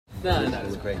No. That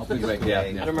was great. Yeah.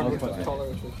 I don't remember what the color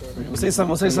was.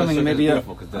 We'll say something maybe a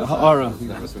ha'ara.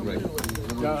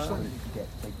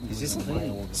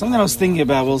 Something I was thinking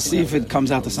about. We'll see if it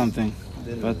comes out to something.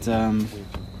 But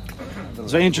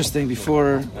it's very interesting.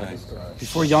 Before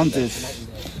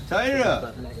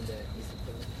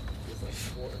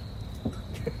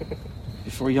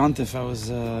Yontif, I was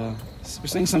we're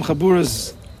saying some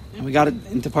chaburas, and we got it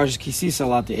into Parsha Kisisa a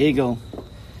lot. The Egel.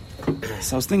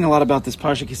 So I was thinking a lot about this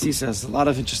Parsha Kisisa. There's a lot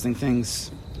of interesting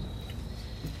things,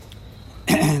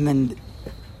 and then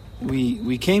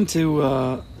we came to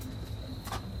a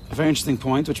very interesting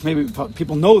point, which maybe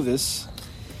people know this,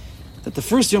 that the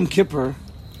first Yom Kippur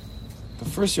that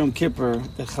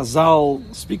Chazal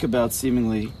speak about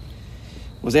seemingly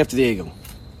was after the Egel.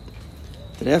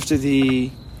 That after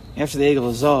the Egel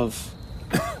Azov,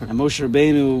 and Moshe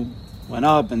Rabbeinu went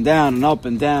up and down,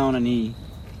 and he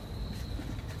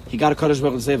got a Kodesh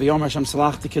Baruch Hu to say, "V'yomer Hashem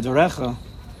salachti k'dorecha."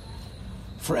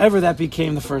 Forever, that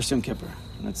became the first Yom Kippur.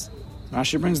 And that's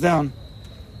Rashi brings down.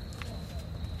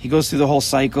 He goes through the whole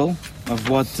cycle of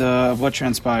what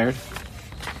transpired,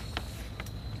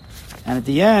 and at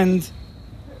the end,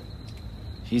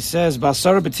 he says,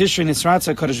 "Ba'asara b'Tishrei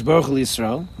nisratza Kodesh Baruch Hu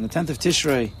Yisrael." On the 10th of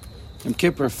Tishrei, Yom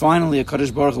Kippur, finally, a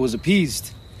Kodesh Baruch Hu was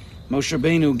appeased. Moshe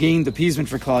Rabbeinu gained appeasement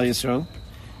for Klal Yisrael.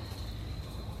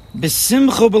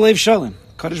 B'simcha b'leiv shalom.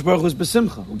 Kodesh Baruch Hu is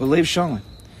b'simcha b'leiv shalom.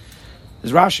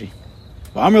 There's Rashi.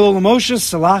 V'amar lo l'Moshe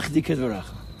salachti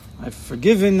k'dvarecha. I've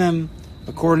forgiven them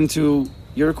according to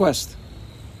your request.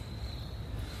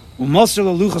 U'mosar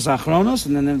lo luchos achronos,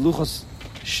 and then the luchos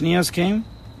shnias came.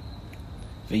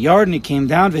 V'yard, and he came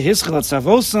down. V'hischel at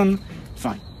savosan.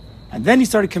 Fine. And then he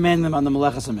started commanding them on the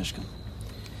Melechas HaMishkan.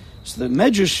 So the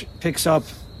Medrash picks up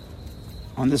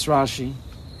on this Rashi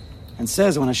and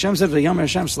says, when Hashem said, "V'yamar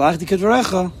Hashem salachti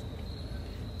k'dvarecha,"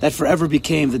 that forever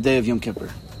became the day of Yom Kippur.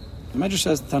 The Medrash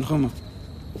says, Tanchuma.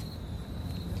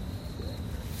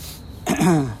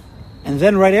 And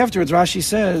then right afterwards, Rashi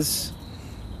says,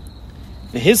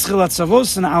 "V'hischel at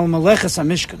savosan al Melechas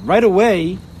HaMishkan." Right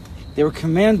away, they were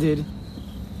commanded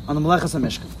on the Melechas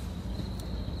HaMishkan.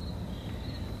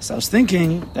 So I was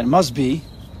thinking that it must be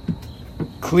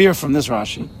clear from this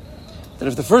Rashi that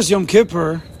if the first Yom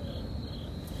Kippur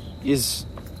is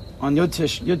on Yud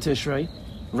Tishrei,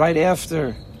 right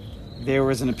after there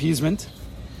was an appeasement,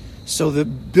 so the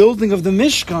building of the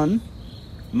Mishkan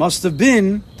must have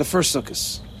been the first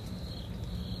Sukkos.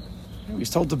 He was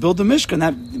told to build the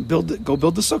Mishkan, go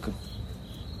build the Sukkah.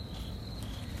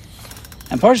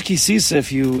 And Parsha Kisisa,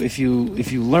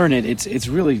 if you learn it, it's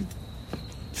really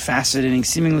fascinating,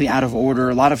 seemingly out of order,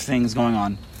 a lot of things going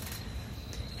on.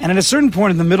 And at a certain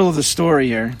point in the middle of the story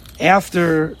here,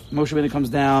 after Moshe Rabbeinu comes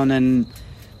down and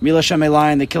Mila Shem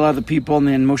Elai, and they kill out the people, and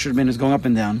then Moshe Rabbeinu is going up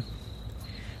and down,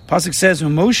 Pasuk says,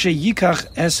 Moshe yikach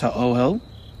es ha'ohel,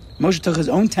 Moshe took his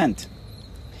own tent,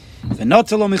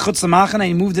 v'notelo michutz l'machana,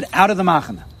 he moved it out of the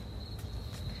machana,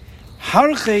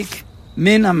 harchek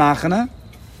min ha'machana,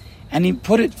 and he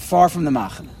put it far from the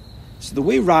machana. So the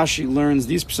way Rashi learns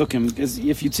these psukim, because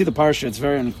if you see the parsha, it's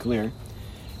very unclear.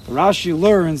 Rashi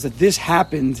learns that this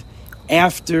happened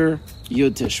after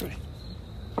Yud Tishrei.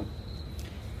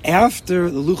 After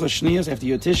the Luchos Shniyos, after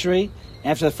Yud Tishrei,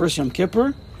 after the first Yom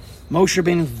Kippur, Moshe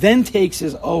Rabbeinu then takes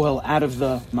his ohel out of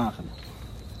the Machane.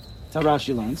 That's how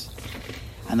Rashi learns.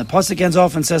 And the pasuk ends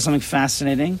off and says something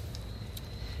fascinating.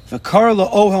 V'kar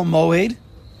ohel moed.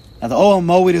 Now the ohel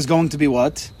moed is going to be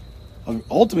what?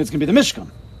 Ultimately, it's going to be the Mishkan.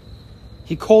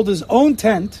 He called his own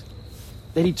tent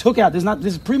that he took out. This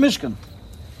is pre-Mishkan.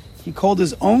 He called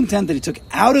his own tent that he took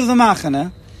out of the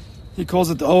Machane. He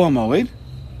calls it the ohel moed.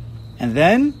 And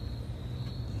then,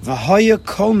 V'haya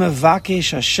kol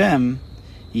mevakesh Hashem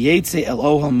yetze el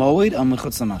ohel moed al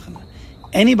mechutz l'machane.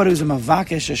 Anybody who's a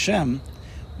mevakesh Hashem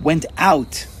went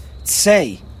out,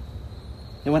 tzei.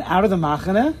 They went out of the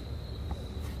Machane,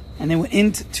 and they went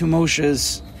into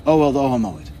Moshe's ohel, the ohel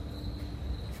moed.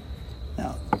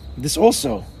 Now, this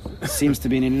also seems to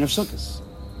be an Indian of Sukkot.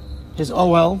 His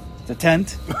ohel, the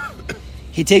tent,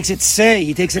 he takes it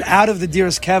out of the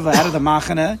Diras Keva, out of the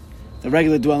Machane, the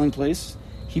regular dwelling place.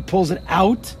 He pulls it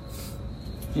out.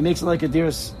 He makes it like a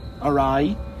Diras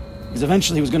Arai, because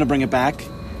eventually he was going to bring it back,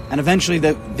 and eventually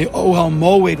the ohel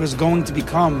moed was going to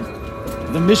become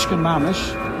the Mishkan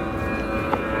Mamish.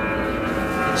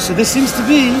 So this seems to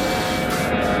be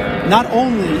not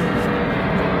only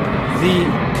the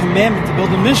commandment to build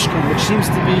a Mishkan, which seems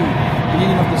to be the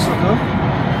meaning of the Sukkah,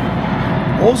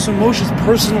 also Moshe's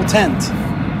personal tent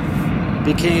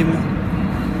became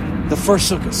the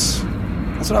first Sukkos.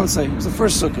 That's what I would say. It was the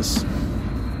first Sukkos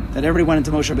that everybody went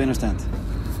into Moshe Rabbeinu's tent.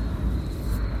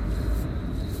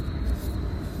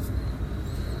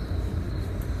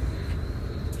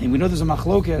 And we know there's a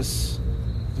machlokas.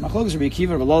 The machlokas Rabbi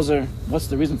Akiva, Rabbi Elazar. What's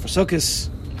the reason for sukkahs?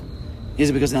 Is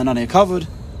it because they're not covered?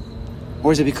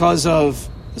 Or is it because of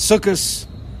the sukkahs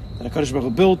that HaKadosh Baruch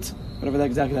Hu built? Whatever that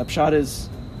exactly that pshat is.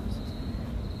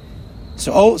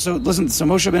 So listen, so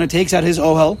Moshe Rabbeinu takes out his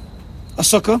ohel, a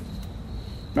sukkah,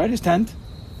 right, his tent.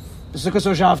 The sukkah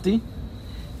soshafti.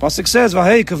 Pasuk says,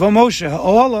 "V'hei kavo Moshe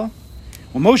ha'ohala."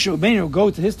 When Moshe Rabbeinu would go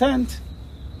to his tent,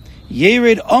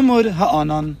 Yerid Amud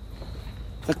Ha'anan,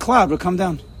 the cloud would come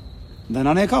down. Then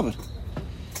Anei covered.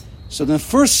 So the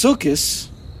first sukkahs,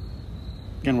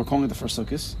 again we're calling it the first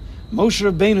sukkahs, Moshe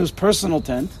Rabbeinu's personal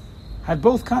tent had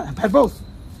both.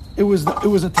 It was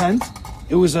a tent.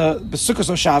 It was a sukkah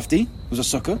soshafti. It was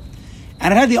a sukkah,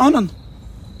 and it had the anan.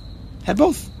 Had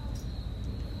both.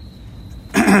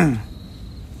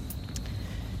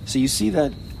 So you see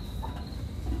that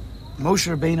Moshe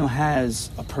Rabbeinu has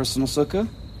a personal sukkah,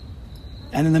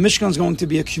 and then the Mishkan is going to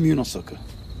be a communal sukkah.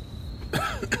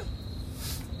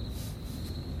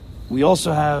 We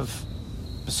also have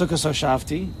Besukkah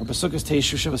Soshafti, or Besukkah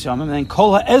Teishu Shivas Yamim, and then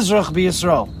Kol HaEzrach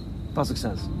B'Yisrael. Pasuk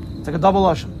says. It's like a double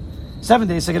lashon. 7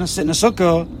 days they're going to sit in a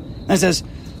sukkah, and it says,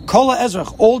 Kol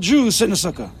HaEzrach, all Jews sit in a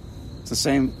sukkah. It's the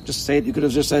same, just say it, you could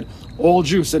have just said, all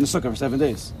Jews sit in a sukkah for 7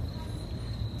 days.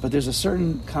 But there's a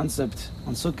certain concept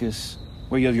on sukkahs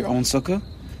where you have your own sukkah.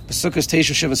 Besukkah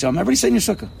Teishu Shivas Yamim. Everybody sit in your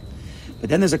sukkah. But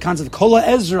then there's a concept of Kol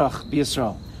HaEzrach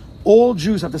B'Yisrael. All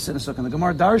Jews have to sit in a sukkah. And the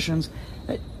Gemara darshans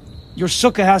that your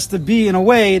sukkah has to be in a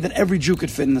way that every Jew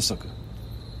could fit in the sukkah.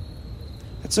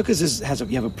 That sukkah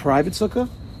you have a private sukkah,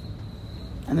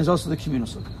 and there's also the communal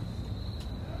sukkah.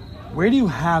 Where do you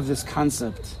have this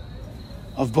concept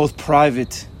of both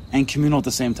private and communal at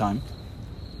the same time?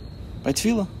 By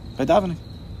tefillah, by davening.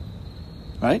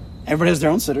 Right? Everybody has their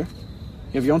own siddur.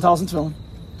 You have your own talis and tefillin.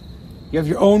 You have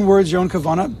your own words, your own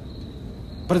kavanah,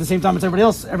 but at the same time it's everybody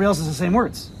else. Everybody else has the same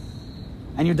words.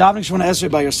 And you're davening Shemona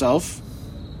Esrei by yourself,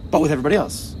 but with everybody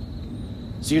else.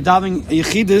 So you're davening a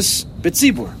yechidus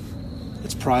b'tzibur.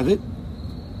 It's private,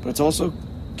 but it's also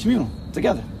communal,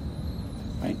 together.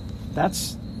 Right?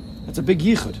 That's a big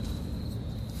yichud.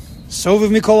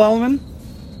 Soviv mikol alman.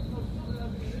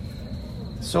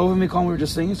 Soviv mikol, we were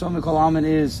just singing. Soviv mikol alman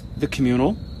is the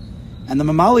communal, and the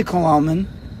mamali kol alman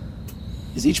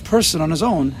is each person on his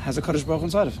own has a Kadosh Baruch Hu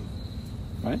inside of him.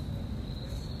 Right?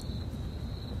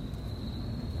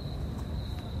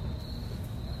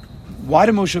 Why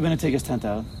did Moshe Rabbeinu take his tent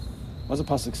out? What does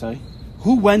the pasuk say?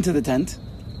 Who went to the tent?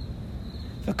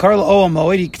 The Karla Oah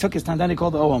Moed. He took his tent down. He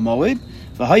called the Oah Moed.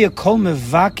 V'haya kol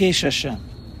mevakesh Hashem.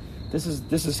 This is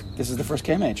the first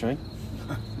KMH, right?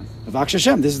 Mevakesh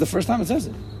Hashem. This is the first time it says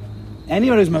it.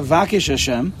 Anybody who's mevakesh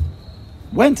Hashem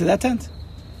went to that tent.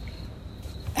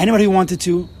 Anybody who wanted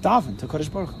to daven to Kodesh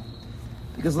Baruch Hu.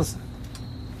 Because listen,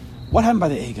 what happened by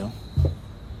the Egel?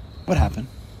 What happened?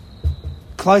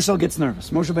 Klal Yisrael gets nervous.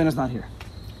 Moshe Rabbeinu's not here.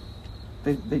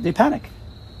 They panic.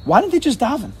 Why didn't they just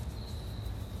daven?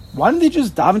 Why didn't they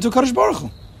just daven to Kadosh Baruch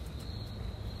Hu?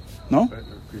 No?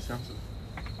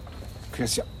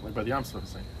 Like by the Yam Suf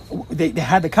saying. They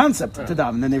had the concept to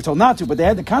daven, and then they were told not to, but they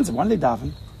had the concept. Why did they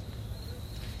daven?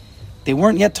 They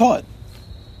weren't yet taught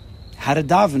how to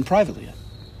daven privately yet.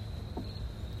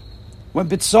 When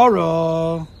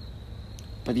Bitzara,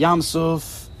 by the Yam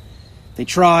Suf, they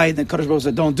tried, then Kadosh Baruch Hu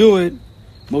said, don't do it.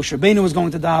 Moshe Rabbeinu was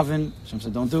going to daven. Hashem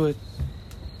said, don't do it.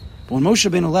 But when Moshe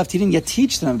Rabbeinu left, he didn't yet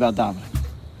teach them about davening.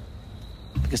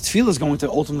 Because tefillah is going to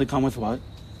ultimately come with what?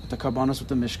 With the karbanos, with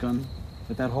the mishkan,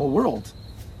 with that whole world.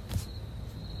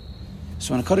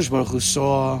 So when HaKadosh Baruch Hu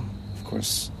saw, of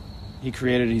course, he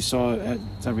created it, he saw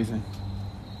it's everything,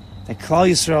 that Klal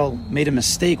Yisrael made a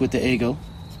mistake with the ego,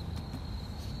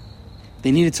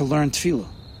 they needed to learn tefillah.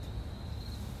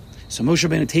 So Moshe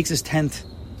Rabbeinu takes his tent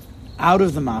out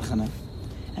of the machana,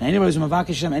 and anybody who's Mavak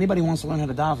Hashem, anybody who wants to learn how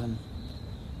to daven,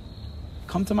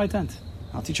 come to my tent.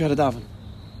 I'll teach you how to daven.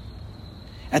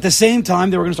 At the same time,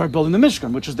 they were going to start building the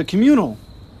Mishkan, which is the communal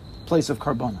place of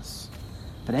karbonos.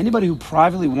 But anybody who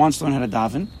privately wants to learn how to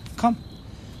daven, come.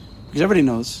 Because everybody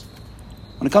knows,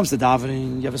 when it comes to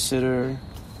davening, you have a siddur.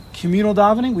 Communal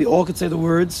davening, we all could say the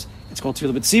words. It's called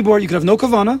Tefillah B'Tzibor. You could have no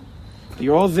kavana, but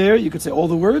you're all there. You could say all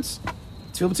the words.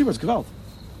 Tefillah B'Tzibor, it's kavod.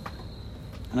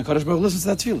 And HaKadosh Baruch Hu listens to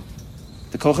that tefillah.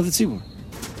 The koch of the tzibur.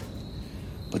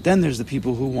 But then there's the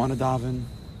people who want to daven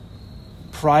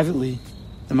privately,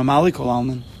 the mamali kol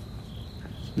alman,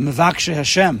 the mevakshe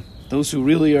Hashem, those who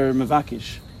really are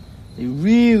mevakish. They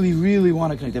really, really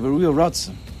want to connect. They have a real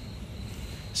ratzon.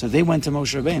 So they went to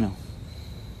Moshe Rabbeinu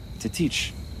to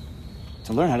teach,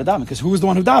 to learn how to daven. Because who was the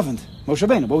one who davened? Moshe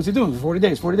Rabbeinu. What was he doing for 40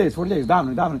 days,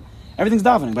 davening. Everything's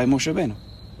davening by Moshe Rabbeinu.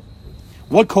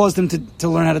 What caused him to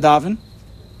learn how to daven?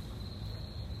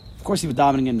 course, he was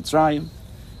davening in Mitzrayim.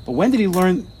 But when did he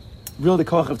learn really the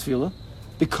koach of tefillah?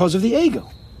 Because of the ego.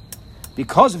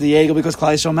 Because of the ego, because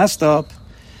Klal Yisrael messed up,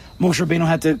 Moshe Rabbeinu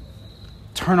had to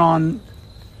turn on,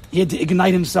 he had to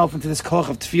ignite himself into this koach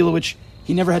of tefillah, which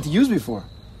he never had to use before.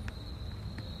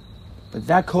 But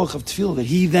that koach of tefillah that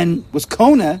he then was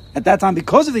kona at that time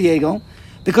because of the ego,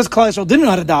 because Klal Yisrael didn't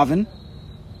know how to daven,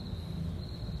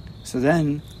 so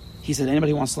then he said,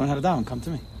 anybody who wants to learn how to daven, come to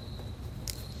me.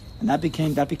 And that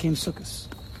became Sukkos.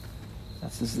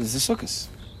 This is Sukkos.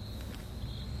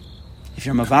 If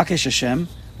you're Mavakesh Hashem,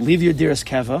 leave your dearest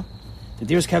keva. The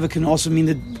dearest keva can also mean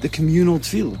the communal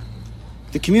tefillah.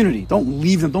 The community. Don't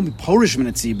leave them. Don't be porishman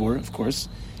at Tzibor, of course.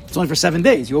 It's only for 7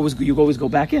 days. You always go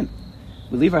back in.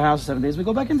 We leave our house for 7 days, we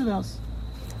go back into the house.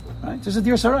 Right? Just a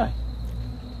dear sarai.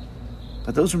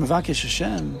 But those who are Mavakesh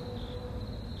Hashem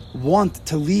want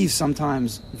to leave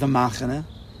sometimes the machane,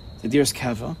 the dearest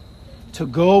keva, to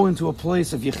go into a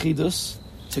place of yechidus,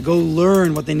 to go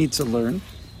learn what they need to learn,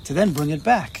 to then bring it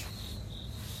back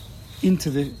into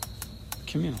the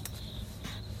communal.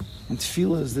 And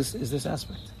tefillah is this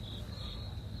aspect.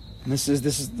 And this is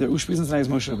the Ushpizan tonight is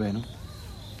Moshe Rabbeinu.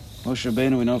 Moshe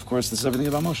Rabbeinu, we know, of course, this is everything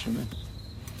about Moshe Rabbeinu.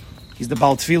 He's the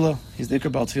Baal Tefillah. He's the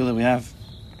Ikar Baal Tefillah we have.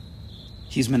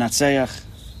 He's Menatzeach,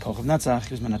 Koch of Natzach.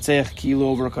 He was Menatzeach, Kilo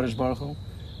over a Kadosh Baruch Hu.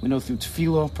 We know through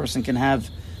Tefillah, a person can have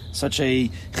such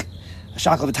a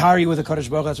shackle of Atari with a Kadosh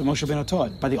Baruch Hu. That's what Moshe Rabbeinu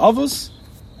taught. By the Avos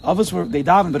they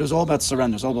davened, but it was all about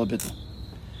surrender. It was all about bittul.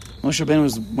 Moshe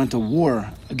Rabbeinu went to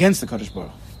war against the Kadosh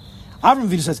Baruch Hu. Avram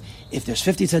Avinu says, if there's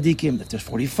 50 tzaddikim, if there's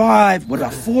 45, what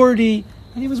about 40?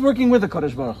 And he was working with the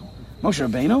Kadosh Baruch Hu. Moshe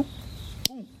Rabbeinu,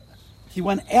 he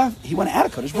went at a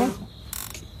Kadosh Baruch Hu.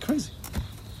 Crazy.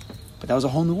 But that was a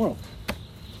whole new world.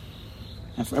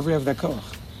 And forever you have that koach.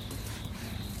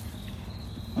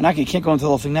 You can't go into the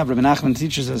whole thing now, but Rabbi Nachman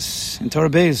teaches us in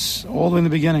Torah Bais, all the way in the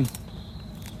beginning.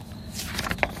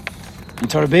 In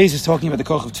Torah Bais, he's talking about the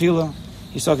koach of tefillah.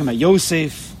 He's talking about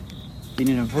Yosef, being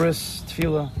in a bris,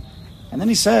 tefillah. And then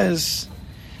he says,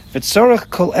 "V'tzorach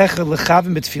kol echad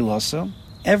lechavim b'tefilasa."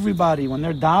 Everybody, when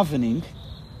they're davening,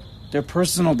 their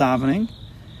personal davening,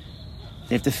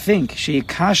 they have to think,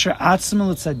 she'ikasher atzma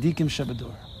l'tzadikim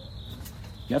shabador.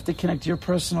 You have to connect your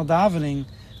personal davening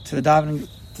to the tefillah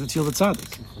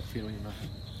tzaddik.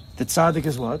 The tzaddik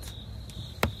is what?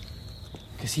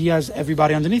 Because he has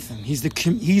everybody underneath him. He's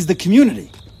the community.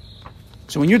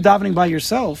 So when you're davening by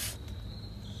yourself,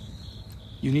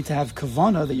 you need to have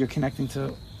kavana that you're connecting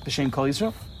to B'Shem Kol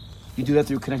Yisrael. You do that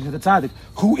through connecting to the tzaddik,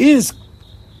 who is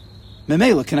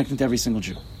memela connecting to every single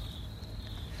Jew.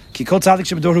 Ki kol tzaddik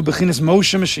shebador hu bechinas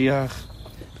Moshe Mashiach.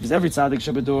 Because every tzaddik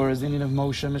shebador is the Indian of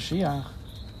Moshe Mashiach.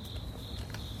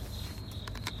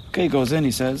 Okay, he goes in,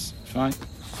 he says, fine.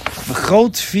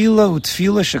 V'chol tefillah hu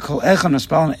tefillah shekol echad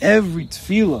naspal. Every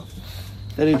tefillah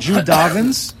that a Jew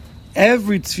davens,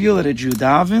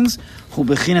 hu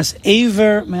bechinas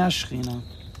ever me'ashchina.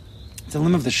 It's the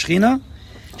limb of the Shechina,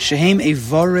 shehem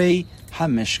evarei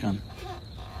ha-mishkan.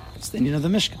 It's the Indian of the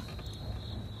Mishkan.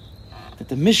 That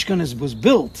the Mishkan was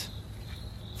built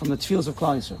from the tefillas of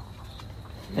Klal Yisrael.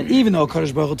 That even though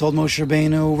Kadosh Baruch Hu told Moshe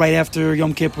Rabbeinu right after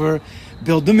Yom Kippur,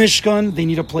 build the Mishkan, they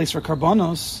need a place for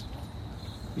karbanos.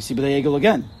 We see by the Egel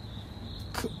again.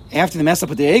 After they messed up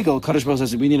with the Egel, Kadosh Baruch Hu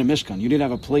says, we need a Mishkan. You need to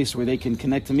have a place where they can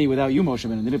connect to me without you, Moshe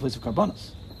Rabbeinu. They need a place for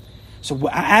karbanos. So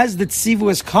as the tzivu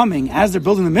is coming, as they're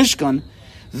building the Mishkan,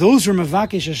 those who are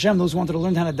Mavakesh Hashem, those who wanted to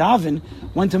learn how to daven,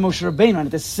 went to Moshe Rabbeinu. And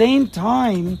at the same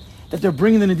time that they're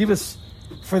bringing the Nedivas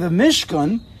for the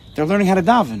Mishkan, they're learning how to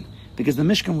daven. Because the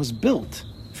Mishkan was built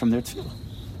from their tefillah.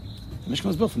 The Mishkan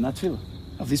was built from that tefillah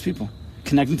of these people.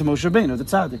 Connecting to Moshe Rabbeinu, the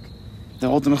tzaddik, the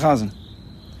ultimate chazan.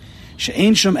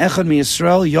 She'ein shom echad mi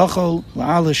Yisrael yochol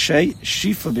la'al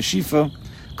shifa b'shifa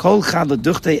kol chad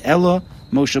l'duchtei ela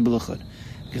Moshe b'luchad.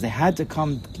 Because they had to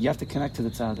come, you have to connect to the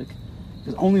tzaddik.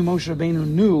 Because only Moshe Rabbeinu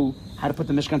knew how to put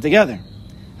the Mishkan together.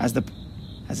 As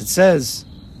it says,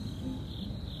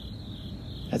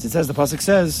 the pasuk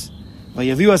says,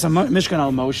 "Vayaviu as a Mishkan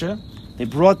al Moshe." They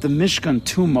brought the Mishkan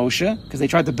to Moshe because they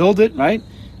tried to build it. Right?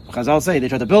 Chazal say they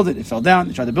tried to build it, it fell down.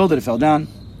 They tried to build it, it fell down.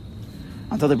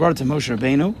 Until they brought it to Moshe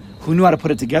Rabbeinu, who knew how to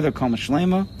put it together. Kol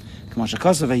Mishlema, K'moshe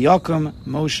Kosav Vayakum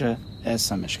Moshe Es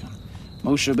HaMishkan.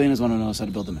 Moshe Rabbeinu is one who knows how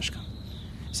to build the Mishkan.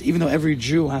 So even though every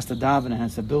Jew has to daven and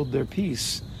has to build their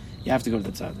piece, you have to go to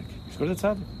the tzaddik. You have to go to the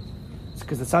tzaddik. It's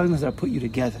because the tzaddik knows how to put you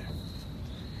together.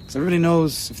 So everybody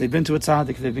knows if they've been to a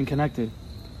tzaddik, if they've been connected,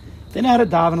 they know how to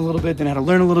daven a little bit, they know how to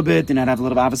learn a little bit, they know how to have a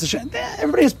little bit of avos Hashem.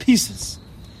 Everybody has pieces.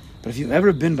 But if you've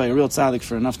ever been by a real tzaddik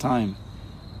for enough time,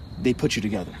 they put you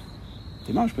together.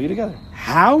 They must put you together.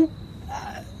 How?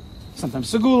 Sometimes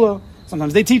segula,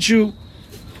 sometimes they teach you.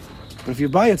 But if you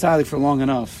buy a tzaddik for long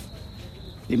enough,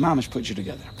 the mamish puts you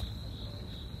together.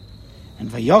 And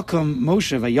Vayakum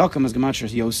Moshe, Vayakum is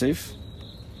Gematria Yosef.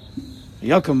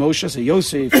 Vayakum Moshe, so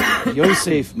Yosef,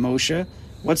 Yosef Moshe.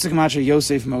 What's the Gematria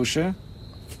Yosef Moshe?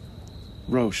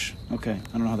 Rosh. Okay,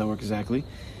 I don't know how that works exactly.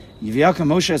 Vayakum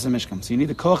Moshe is a Mishkan. So you need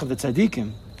the koch of the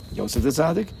tzaddikim. Yosef the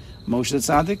tzaddik, Moshe the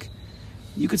tzaddik.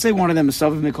 You could say one of them is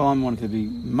Savim Mikolam, one could be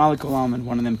Malik Olam, and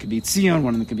one of them could be Tzion,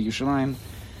 one of them could be Yerushalayim.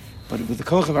 But with the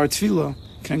koch of our tefillah,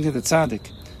 connecting to the tzaddik,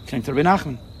 connecting to Rabbi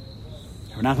Nachman.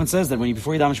 Rabbi Nachman says that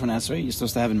before you daven Shemona Esrei, you're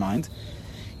supposed to have in mind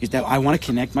is that I want to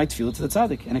connect my tefillah to the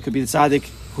tzaddik, and it could be the tzaddik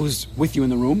who's with you in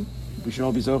the room. We should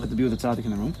all be zocheh to be with the tzaddik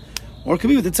in the room, or it could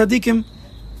be with the tzaddikim.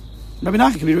 Rabbi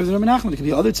Nachman could be with Rabbi Nachman. It could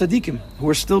be other tzaddikim who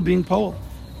are still being poll,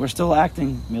 who are still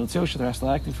acting. Milat Yosha, they're still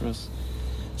acting for us.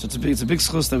 So it's a big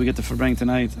schus that we get to bring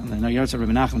tonight. And then Yahrtzeit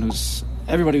Rabbi Nachman, who's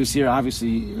everybody who's here.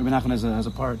 Obviously, Rabbi Nachman has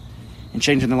a part in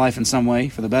changing their life in some way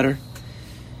for the better,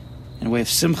 in a way of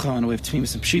simcha, in a way of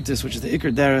tmimus and pshitas, which is the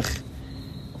ikar derech.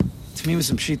 Tmimus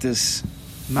and pshitas,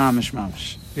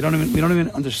 mamish. We don't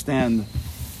even understand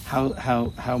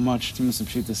how much tmimus and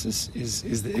pshitas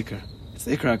is the ikar. It's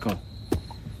the ikar hakol.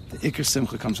 The ikar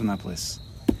simcha comes from that place.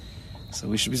 So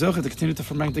we should be zocheh to continue to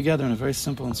bring together in a very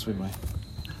simple and sweet way.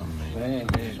 Amen.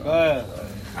 Amen.